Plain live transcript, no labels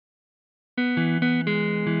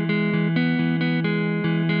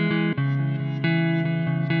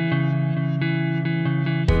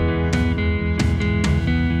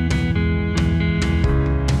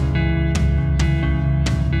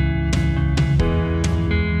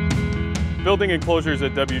Building enclosures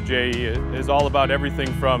at WJE is all about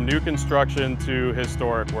everything from new construction to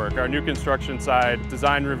historic work. Our new construction side,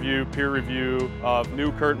 design review, peer review of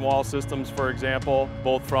new curtain wall systems, for example,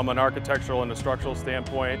 both from an architectural and a structural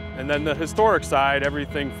standpoint. And then the historic side,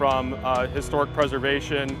 everything from historic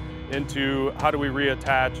preservation into how do we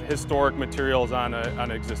reattach historic materials on an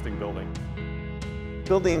existing building.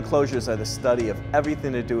 Building enclosures are the study of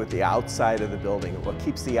everything to do with the outside of the building, what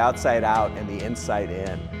keeps the outside out and the inside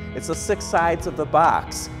in. It's the 6 sides of the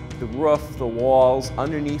box, the roof, the walls,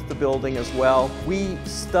 underneath the building as well. We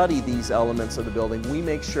study these elements of the building. We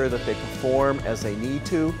make sure that they perform as they need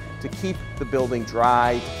to keep the building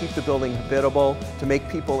dry, to keep the building habitable, to make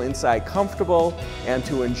people inside comfortable, and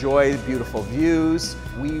to enjoy beautiful views.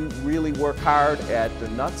 We really work hard at the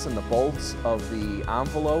nuts and the bolts of the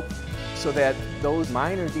envelope, so that those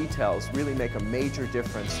minor details really make a major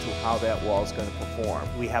difference to how that wall is going to perform.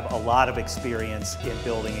 We have a lot of experience in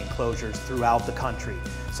building enclosures throughout the country,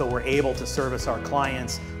 so we're able to service our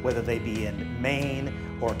clients, whether they be in Maine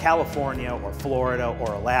or California or Florida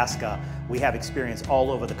or Alaska. We have experience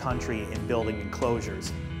all over the country in building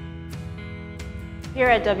enclosures. Here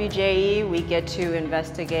at WJE, we get to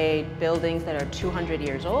investigate buildings that are 200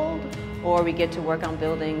 years old, or we get to work on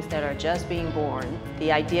buildings that are just being born.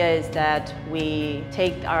 The idea is that we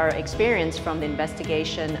take our experience from the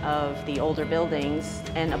investigation of the older buildings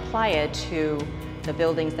and apply it to the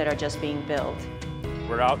buildings that are just being built.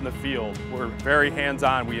 We're out in the field, we're very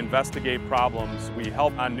hands-on, we investigate problems, we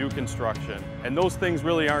help on new construction. And those things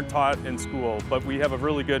really aren't taught in school, but we have a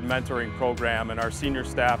really good mentoring program, and our senior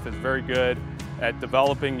staff is very good at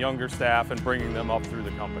developing younger staff and bringing them up through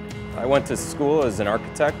the company. I went to school as an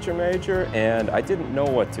architecture major, and I didn't know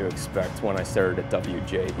what to expect when I started at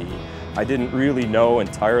WJE. I didn't really know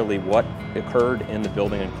entirely what occurred in the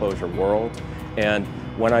building enclosure world, and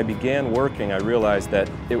when I began working, I realized that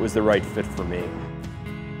it was the right fit for me.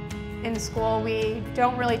 In school, we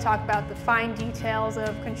don't really talk about the fine details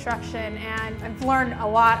of construction, and I've learned a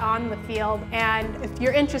lot on the field. And if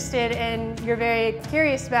you're interested and you're very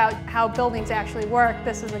curious about how buildings actually work,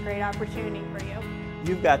 this is a great opportunity for you.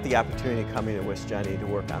 You've got the opportunity coming to WJE to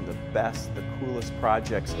work on the best, the coolest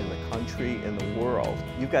projects in the country, in the world.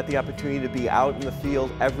 You've got the opportunity to be out in the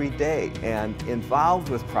field every day and involved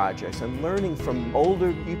with projects and learning from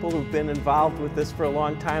older people who've been involved with this for a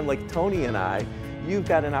long time, like Tony and I. You've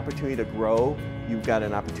got an opportunity to grow, you've got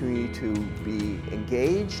an opportunity to be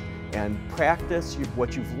engaged and practice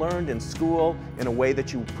what you've learned in school in a way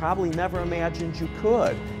that you probably never imagined you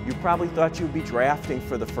could. You probably thought you'd be drafting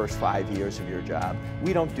for the first 5 years of your job.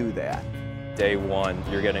 We don't do that. Day one,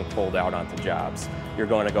 you're getting pulled out onto jobs. You're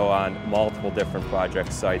going to go on multiple different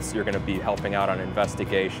project sites. You're going to be helping out on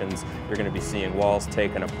investigations. You're going to be seeing walls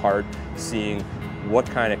taken apart, seeing what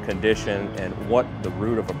kind of condition and what the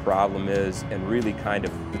root of a problem is, and really kind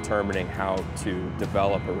of determining how to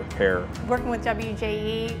develop a repair. Working with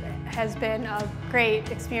WJE has been a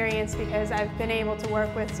great experience because I've been able to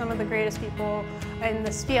work with some of the greatest people in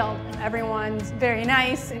this field. Everyone's very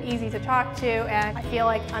nice and easy to talk to, and I feel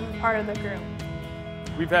like I'm part of the group.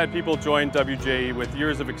 We've had people join WJE with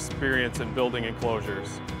years of experience in building enclosures.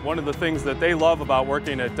 One of the things that they love about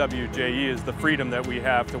working at WJE is the freedom that we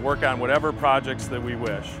have to work on whatever projects that we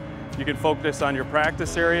wish. You can focus on your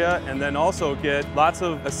practice area and then also get lots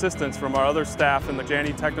of assistance from our other staff in the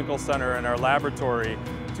Janney Technical Center and our laboratory,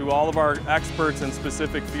 to all of our experts in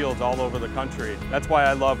specific fields all over the country. That's why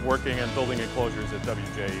I love working and building enclosures at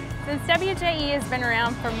WJE. Since WJE has been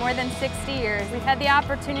around for more than 60 years, we've had the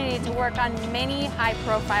opportunity to work on many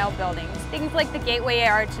high-profile buildings. Things like the Gateway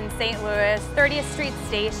Arch in St. Louis, 30th Street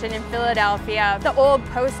Station in Philadelphia, the old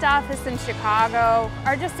post office in Chicago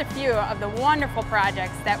are just a few of the wonderful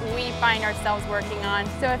projects that we find ourselves working on.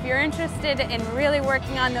 So if you're interested in really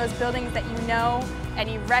working on those buildings that you know and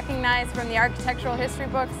you recognize from the architectural history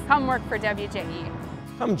books, come work for WJE.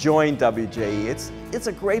 Come join WJE. It's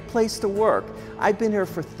a great place to work. I've been here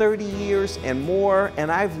for 30 years and more, and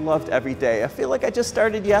I've loved every day. I feel like I just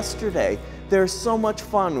started yesterday. There's so much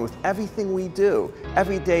fun with everything we do.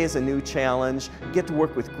 Every day is a new challenge. You get to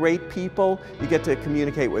work with great people. You get to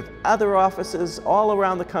communicate with other offices all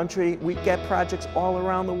around the country. We get projects all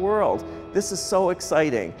around the world. This is so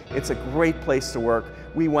exciting. It's a great place to work.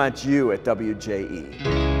 We want you at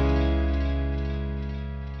WJE.